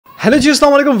Hello जी,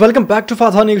 अस्सलाम वालेकुम, welcome back to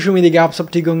फाथान। उम्मीद है कि आप सब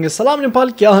ठीक होंगे। सलाम नेपाल,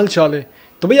 क्या हाल चाल है।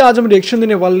 तो भैया आज हम रिएक्शन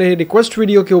देने वाले हैं रिक्वेस्ट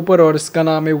वीडियो के ऊपर और इसका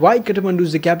नाम है Y Kathmandu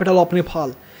is the capital of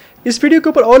Nepal. इस वीडियो के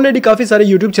ऊपर ऑलरेडी काफ़ी सारे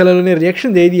यूट्यूब चैनलों ने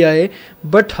रिएक्शन दे दिया है,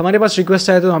 बट हमारे पास रिक्वेस्ट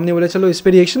आया तो हमने बोला चलो इस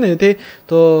पर रिएक्शन देते।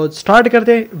 तो स्टार्ट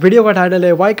करते हैं। वीडियो का टाइटल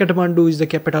है Y Kathmandu is the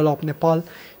capital of Nepal.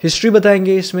 History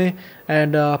बताएंगे इसमें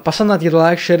एंड पसंद आती है तो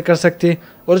लाइक शेयर कर सकते हैं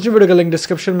और इस वीडियो का लिंक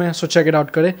डिस्क्रिप्शन में, सो चेक इट आउट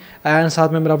करें। एंड साथ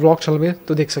में मेरा व्लॉग चल रहा है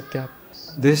तो देख सकते हैं आप।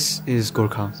 This is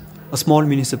Gorkha, a small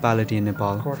municipality in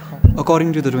Nepal. According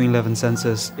to the 2011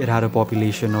 census, it had a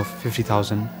population of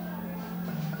 50,000.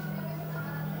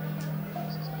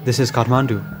 This is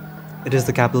Kathmandu. It is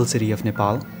the capital city of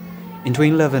Nepal. In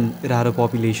 2011, it had a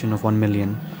population of 1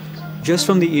 million. Just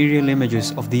from the aerial images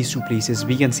of these two places,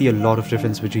 we can see a lot of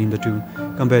difference between the two.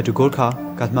 Compared to Gorkha,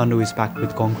 Kathmandu is packed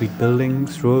with concrete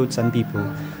buildings, roads and people.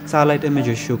 Satellite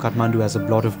images show Kathmandu as a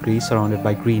blot of grey surrounded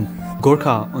by green.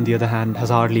 Gorkha, on the other hand,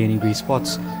 has hardly any grey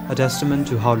spots, a testament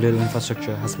to how little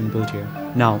infrastructure has been built here.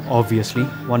 Now, obviously,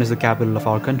 one is the capital of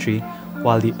our country,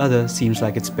 while the other seems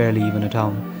like it's barely even a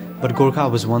town. But Gorkha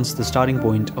was once the starting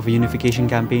point of a unification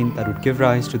campaign that would give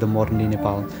rise to the modern-day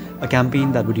Nepal, a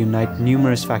campaign that would unite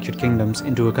numerous fractured kingdoms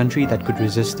into a country that could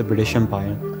resist the British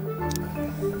Empire.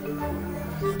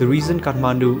 The reason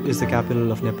Kathmandu is the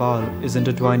capital of Nepal is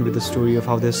intertwined with the story of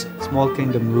how this small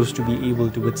kingdom rose to be able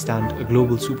to withstand a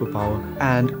global superpower.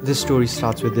 And this story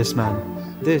starts with this man.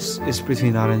 This is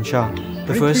Prithvinarayan Shah,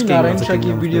 the first king of the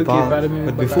kingdom of Nepal.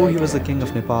 But before he was the king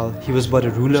of Nepal, he was but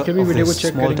a ruler of this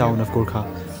small town of Gorkha,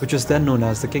 which was then known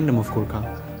as the Kingdom of Gorkha.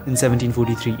 In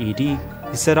 1743 AD,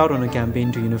 he set out on a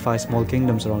campaign to unify small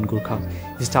kingdoms around Gorkha.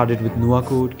 He started with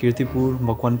Nuwakot, Kirtipur,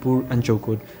 Makwanpur and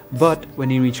Chokod. But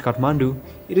when he reached Kathmandu,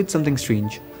 he did something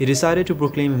strange. He decided to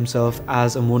proclaim himself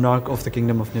as a monarch of the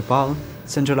Kingdom of Nepal,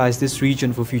 centralize this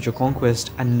region for future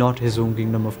conquest and not his own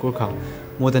Kingdom of Gorkha.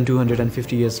 More than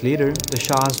 250 years later, the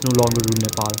Shahs no longer rule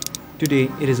Nepal. Today,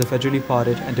 it is a federally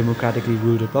parted and democratically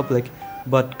ruled republic,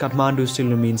 but Kathmandu still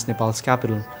remains Nepal's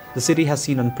capital. The city has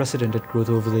seen unprecedented growth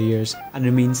over the years and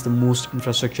remains the most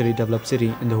infrastructurally developed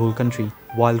city in the whole country,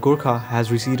 while Gorkha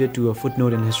has receded to a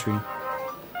footnote in history.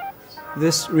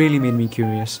 This really made me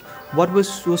curious. What was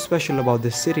so special about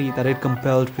this city that it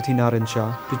compelled Prithvinarayan Shah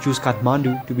to choose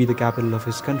Kathmandu to be the capital of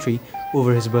his country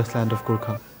over his birthland of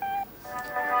Gorkha?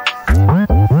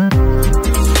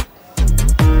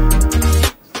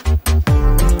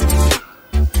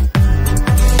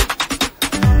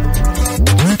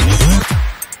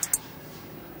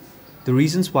 The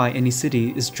reasons why any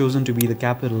city is chosen to be the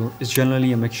capital is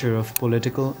generally a mixture of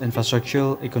political,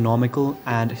 infrastructural, economical,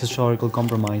 and historical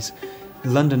compromise.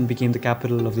 London became the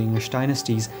capital of the English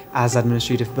dynasties as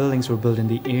administrative buildings were built in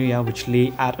the area which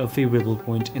lay at a favourable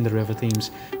point in the River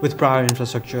Thames, with prior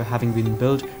infrastructure having been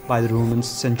built by the Romans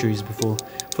centuries before.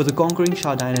 For the conquering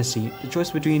Shah dynasty, the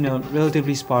choice between a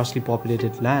relatively sparsely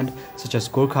populated land such as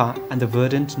Gorkha and the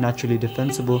verdant, naturally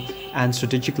defensible and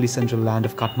strategically central land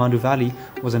of Kathmandu Valley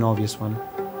was an obvious one.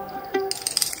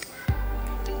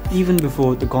 Even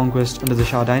before the conquest under the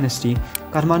Shah dynasty,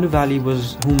 Kathmandu Valley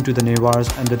was home to the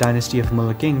Newars and the dynasty of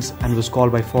Mullah kings and was called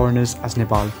by foreigners as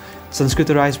Nepal,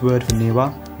 Sanskritized word for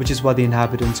Newa, which is what the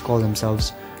inhabitants call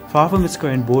themselves. Far from its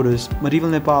current borders, medieval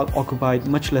Nepal occupied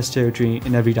much less territory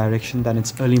in every direction than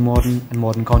its early modern and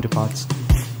modern counterparts.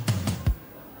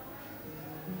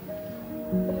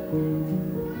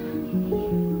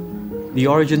 The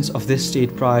origins of this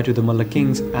state prior to the Mullah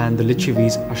kings and the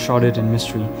Lichavis are shrouded in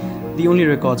mystery. The only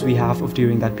records we have of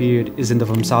during that period is in the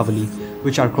Vamsavali,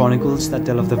 which are chronicles that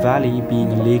tell of the valley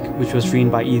being a lake which was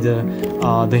drained by either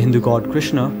the Hindu god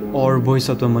Krishna or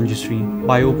Bodhisattva Manjusri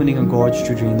by opening a gorge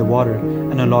to drain the water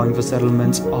and allowing for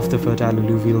settlements of the fertile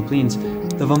alluvial plains.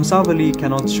 The Vamsavali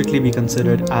cannot strictly be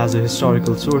considered as a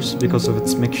historical source because of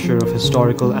its mixture of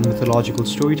historical and mythological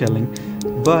storytelling,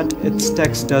 but its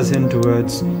text does hint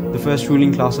towards the first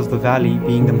ruling class of the valley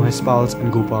being the Mahispals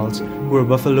and Gopals, who were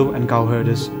buffalo and cow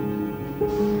herders.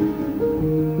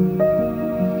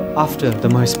 After the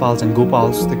Mahispals and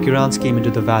Gopals, the Kirans came into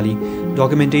the valley.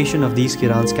 Documentation of these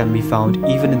Kirans can be found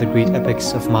even in the great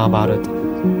epics of Mahabharata.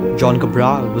 John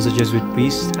Cabral was a Jesuit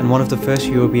priest and one of the first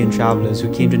European travelers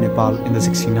who came to Nepal in the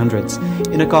 1600s.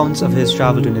 In accounts of his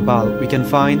travel to Nepal, we can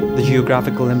find the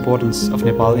geographical importance of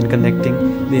Nepal in connecting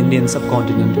the Indian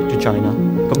subcontinent to China.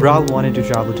 Cabral wanted to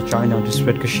travel to China to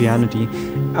spread Christianity,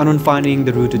 and on finding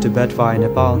the route to Tibet via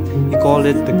Nepal, he called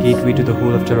it the gateway to the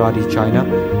whole of Taradi, China,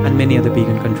 and many other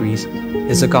pagan countries.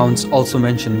 His accounts also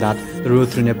mention that the road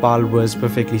through Nepal was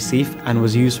perfectly safe and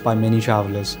was used by many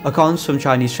travelers. Accounts from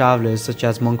Chinese travelers such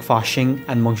as monk Fa Xing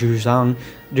and monk Zhu Zhang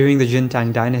during the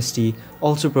Jintang dynasty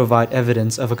also provide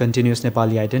evidence of a continuous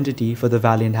Nepali identity for the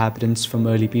valley inhabitants from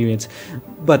early periods.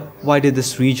 But why did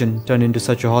this region turn into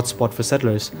such a hotspot for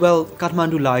settlers? Well,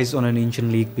 Kathmandu lies on an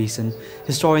ancient lake basin.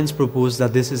 Historians propose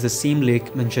that this is the same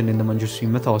lake mentioned in the Manjushri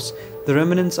mythos. The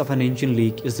remnants of an ancient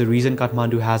lake is the reason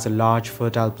Kathmandu has a large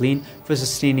fertile plain for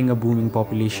sustaining a booming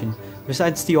population.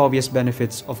 Besides the obvious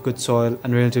benefits of good soil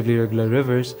and relatively regular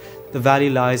rivers, the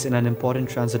valley lies in an important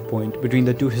transit point between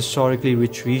the two historically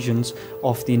rich regions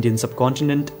of the Indian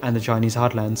subcontinent and the Chinese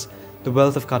heartlands. The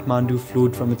wealth of Kathmandu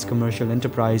flowed from its commercial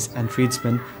enterprise and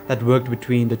tradesmen that worked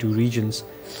between the two regions.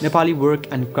 Nepali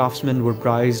work and craftsmen were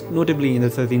prized, notably in the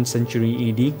 13th century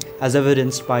AD, as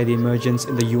evidenced by the emergence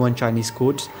in the Yuan Chinese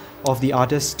courts of the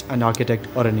artist and architect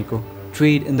ORIGENAL.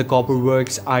 Trade in the copper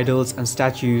works, idols and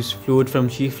statues flowed from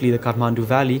chiefly the Kathmandu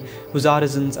valley, whose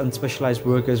artisans and specialized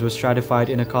workers were stratified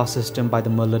in a caste system by the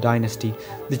Mulla dynasty.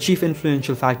 The chief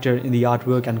influential factor in the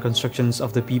artwork and constructions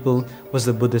of the people was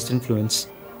the Buddhist influence.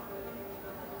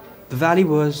 The valley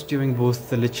was, during both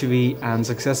the Lichavi and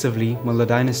successively Mulla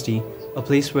dynasty, a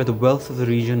place where the wealth of the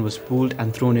region was pooled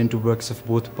and thrown into works of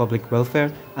both public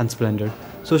welfare and splendor.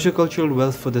 Sociocultural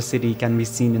wealth for the city can be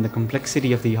seen in the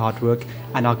complexity of the artwork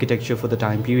and architecture for the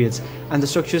time periods, and the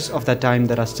structures of that time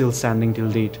that are still standing till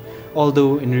date,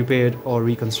 although in repaired or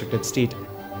reconstructed state.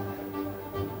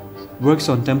 Works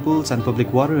on temples and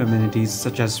public water amenities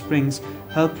such as springs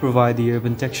help provide the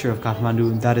urban texture of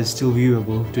Kathmandu that is still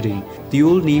viewable today. The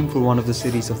old name for one of the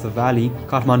cities of the valley,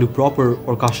 Kathmandu proper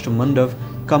or Kashtamandav,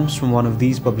 comes from one of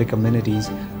these public amenities,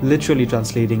 literally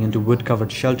translating into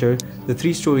wood-covered shelter. The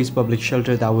 3 stories public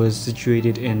shelter that was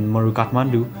situated in Maru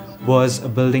Kathmandu was a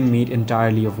building made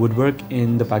entirely of woodwork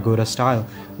in the pagoda style,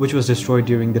 which was destroyed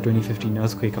during the 2015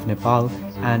 earthquake of Nepal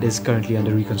and is currently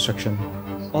under reconstruction.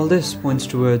 All this points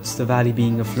towards the valley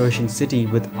being a flourishing city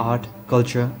with art,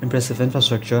 culture, impressive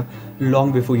infrastructure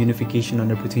long before unification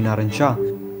under Prithviraj Shah.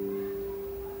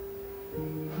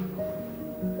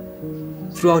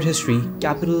 Throughout history,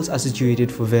 capitals are situated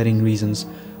for varying reasons.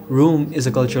 Rome is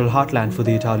a cultural heartland for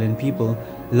the Italian people.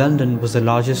 London was the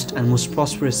largest and most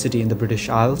prosperous city in the British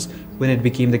Isles when it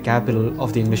became the capital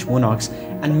of the English monarchs,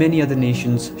 and many other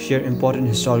nations share important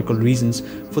historical reasons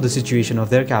for the situation of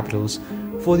their capitals.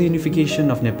 For the unification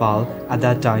of Nepal, at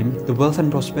that time, the wealth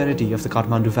and prosperity of the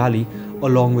Kathmandu Valley,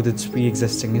 along with its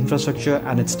pre-existing infrastructure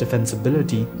and its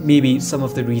defensibility, may be some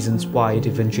of the reasons why it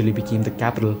eventually became the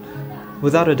capital.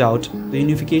 Without a doubt, the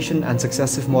unification and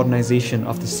successive modernization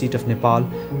of the state of Nepal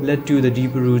led to the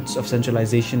deeper roots of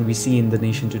centralization we see in the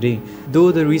nation today.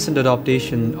 Though the recent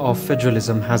adoption of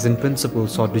federalism has in principle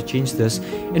sought to change this,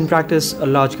 in practice a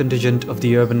large contingent of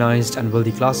the urbanized and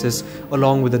wealthy classes,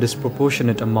 along with a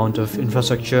disproportionate amount of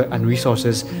infrastructure and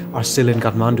resources, are still in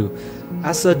Kathmandu.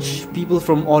 As such, people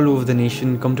from all over the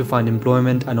nation come to find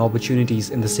employment and opportunities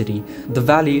in the city. The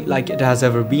valley, like it has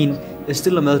ever been, is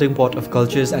still a melting pot of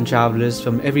cultures and travelers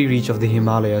from every reach of the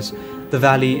Himalayas. The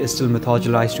valley is still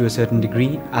mythologized to a certain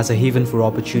degree as a haven for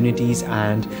opportunities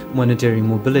and monetary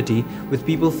mobility, with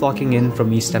people flocking in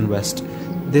from east and west.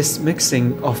 This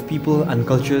mixing of people and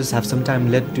cultures have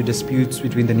sometimes led to disputes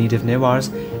between the native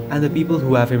Newars and the people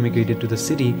who have immigrated to the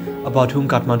city about whom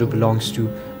Kathmandu belongs to.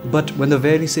 But when the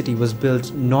very city was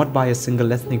built not by a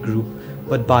single ethnic group,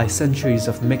 but by centuries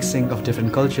of mixing of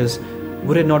different cultures,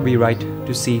 would it not be right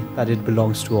to see that it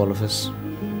belongs to all of us?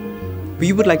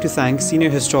 We would like to thank senior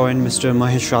historian Mr.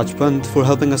 Mahesh Rajpant for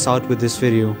helping us out with this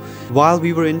video. While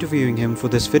we were interviewing him for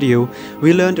this video,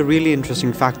 we learned a really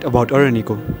interesting fact about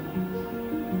Orinico.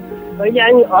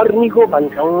 Orinico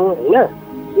भन्छौं हैन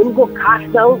उनको खास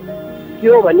नाम के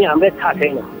हो भन्ने हामीलाई थाहा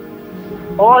छैन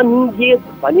अनिजे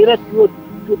भनेर त्यो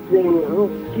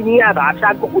चिनिया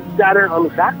भाषाको उच्चारण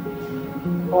अनुसार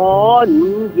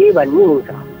अनिजे भन्ने हुन्छ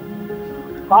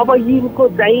अब यिनको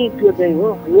चाहिँ त्यो चाहिँ हो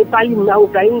नेपाली नाउँ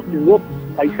चाहिँ लोप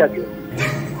भइसक्यो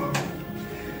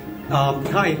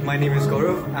Hi, my name is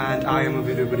Gaurav and I am a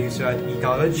video producer at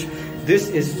eCollege. This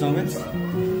is Sumit.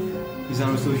 He's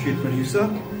our associate producer.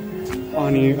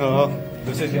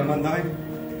 This is Yamandai.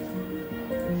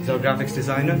 He's our graphics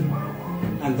designer.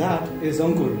 And that is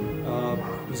Ankur.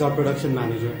 He's our production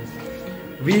manager.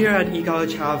 We here at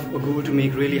eCollege have a goal to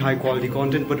make really high quality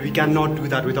content, but we cannot do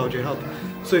that without your help.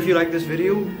 So if you like this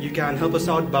video, you can help us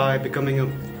out by becoming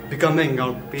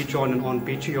our patron on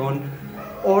Patreon,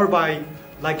 or by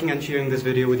liking and sharing this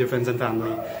video with your friends and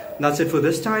family. That's it for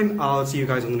this time. I'll see you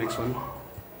guys on the next one.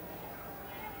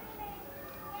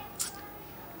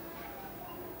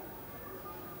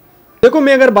 देखो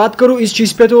मैं अगर बात करूँ इस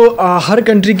चीज़ पे तो हर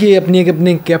country की अपनी एक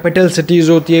अपनी कैपिटल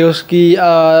सिटीज़ होती है उसकी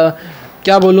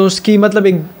क्या बोलूँ उसकी मतलब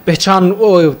एक पहचान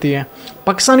वो होती है।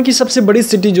 पाकिस्तान की सबसे बड़ी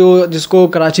सिटी जिसको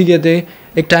कराची कहते हैं,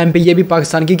 एक टाइम पे ये भी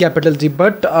पाकिस्तान की कैपिटल थी,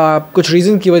 बट कुछ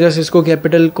रीज़न की वजह से इसको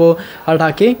कैपिटल को हटा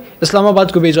के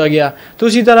इस्लामाबाद को भेजा गया। तो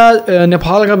इसी तरह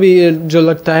नेपाल का भी जो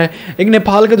लगता है, एक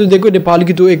नेपाल का तो देखो, नेपाल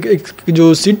की तो एक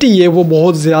जो सिटी है वो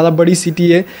बहुत ज़्यादा बड़ी सिटी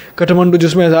है काठमांडू,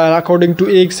 जिसमें अकॉर्डिंग टू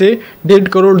 1 से 1.5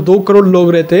 करोड़ 2 करोड़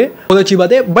लोग रहते हैं। बहुत अच्छी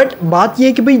बात है। बट बात ये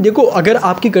है कि भाई देखो, अगर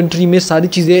आपकी कंट्री में सारी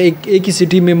चीज़ें एक ही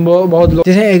सिटी में बहुत लोग,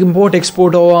 जैसे इम्पोर्ट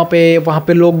एक्सपोर्ट हो, वहाँ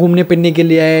पे लोग घूमने फिरने के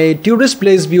लिए आए, टूरिस्ट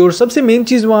प्लेस भी, और सबसे मेन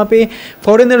चीज़ वहाँ पे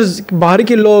फॉरेनर्स, बाहर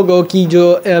के लोग की जो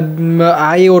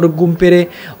आए और घूम फिरे,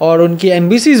 और उनकी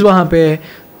एम्बेसीज वहाँ पे है,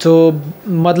 तो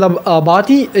मतलब बात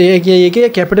ही ये कि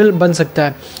कैपिटल बन सकता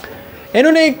है।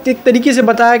 इन्होंने एक तरीके से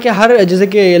बताया कि हर, जैसे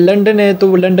कि लंदन है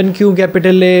तो लंदन क्यों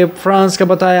कैपिटल है, फ्रांस का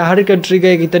बताया, हर कंट्री का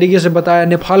एक तरीके से बताया,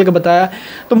 नेपाल का बताया।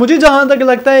 तो मुझे जहाँ तक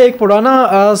लगता है एक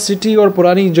पुराना सिटी और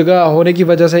पुरानी जगह होने की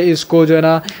वजह से इसको जो है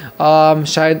ना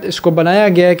शायद इसको बनाया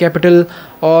गया है कैपिटल।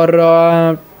 और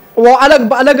वो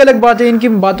अलग बातें, इनकी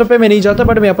बातों पे मैं नहीं जाता,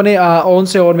 बट मैं अपने ओन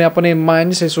से और मैं अपने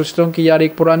माइंड से सोचता हूँ कि यार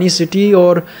एक पुरानी सिटी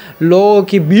और लोगों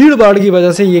की भीड़ भाड़ की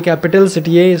वजह से ये कैपिटल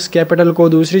सिटी है, इस कैपिटल को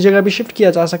दूसरी जगह भी शिफ्ट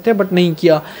किया जा सकता है, बट नहीं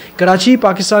किया। कराची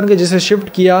पाकिस्तान के जैसे शिफ्ट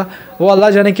किया, वो अल्लाह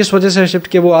जाने किस वजह से शिफ्ट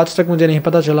किया, वो आज तक मुझे नहीं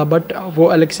पता चला, बट वो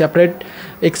अलग सेपरेट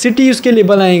एक सिटी उसके लिए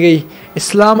बनाई गई।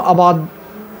 इस्लामाबाद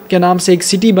के नाम से एक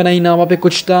सिटी बनाई ना, वहाँ पे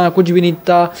कुछ था, कुछ भी नहीं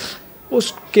था,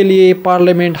 उसके लिए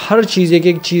पार्लियामेंट, हर चीज़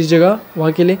एक चीज़ जगह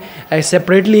वहाँ के लिए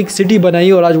सेपरेटली एक सिटी बनाई,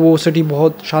 और आज वो सिटी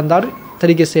बहुत शानदार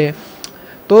तरीके से है।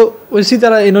 तो इसी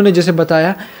तरह इन्होंने जैसे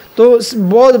बताया, तो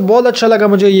बहुत अच्छा लगा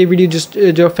मुझे ये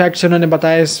वीडियो, जो फैक्ट्स इन्होंने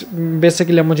बताया,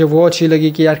 बेसिकली मुझे वो अच्छी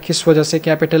लगी कि यार किस वजह से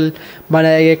कैपिटल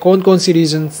बनाया गया, कौन सी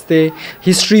रीजंस थे।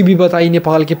 हिस्ट्री भी बताई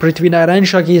नेपाल के, पृथ्वी नारायण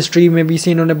शाह की हिस्ट्री में भी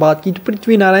से इन्होंने बात की, तो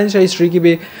पृथ्वी नारायण शाह हिस्ट्री की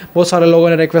भी बहुत सारे लोगों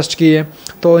ने रिक्वेस्ट की है,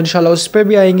 तो इंशाल्लाह उस पर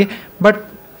भी आएंगे। बट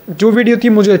जो वीडियो थी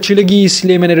मुझे अच्छी लगी,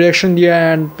 इसलिए मैंने रिएक्शन दिया,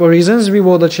 एंड रीजंस भी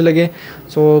बहुत अच्छे लगे।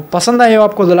 सो पसंद आए हो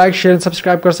आपको तो लाइक शेयर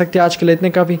सब्सक्राइब कर सकते हैं। आज के लिए इतने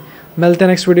काफ़ी, मिलते हैं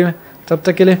नेक्स्ट वीडियो में, तब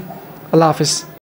तक के लिए अल्लाह हाफिज़।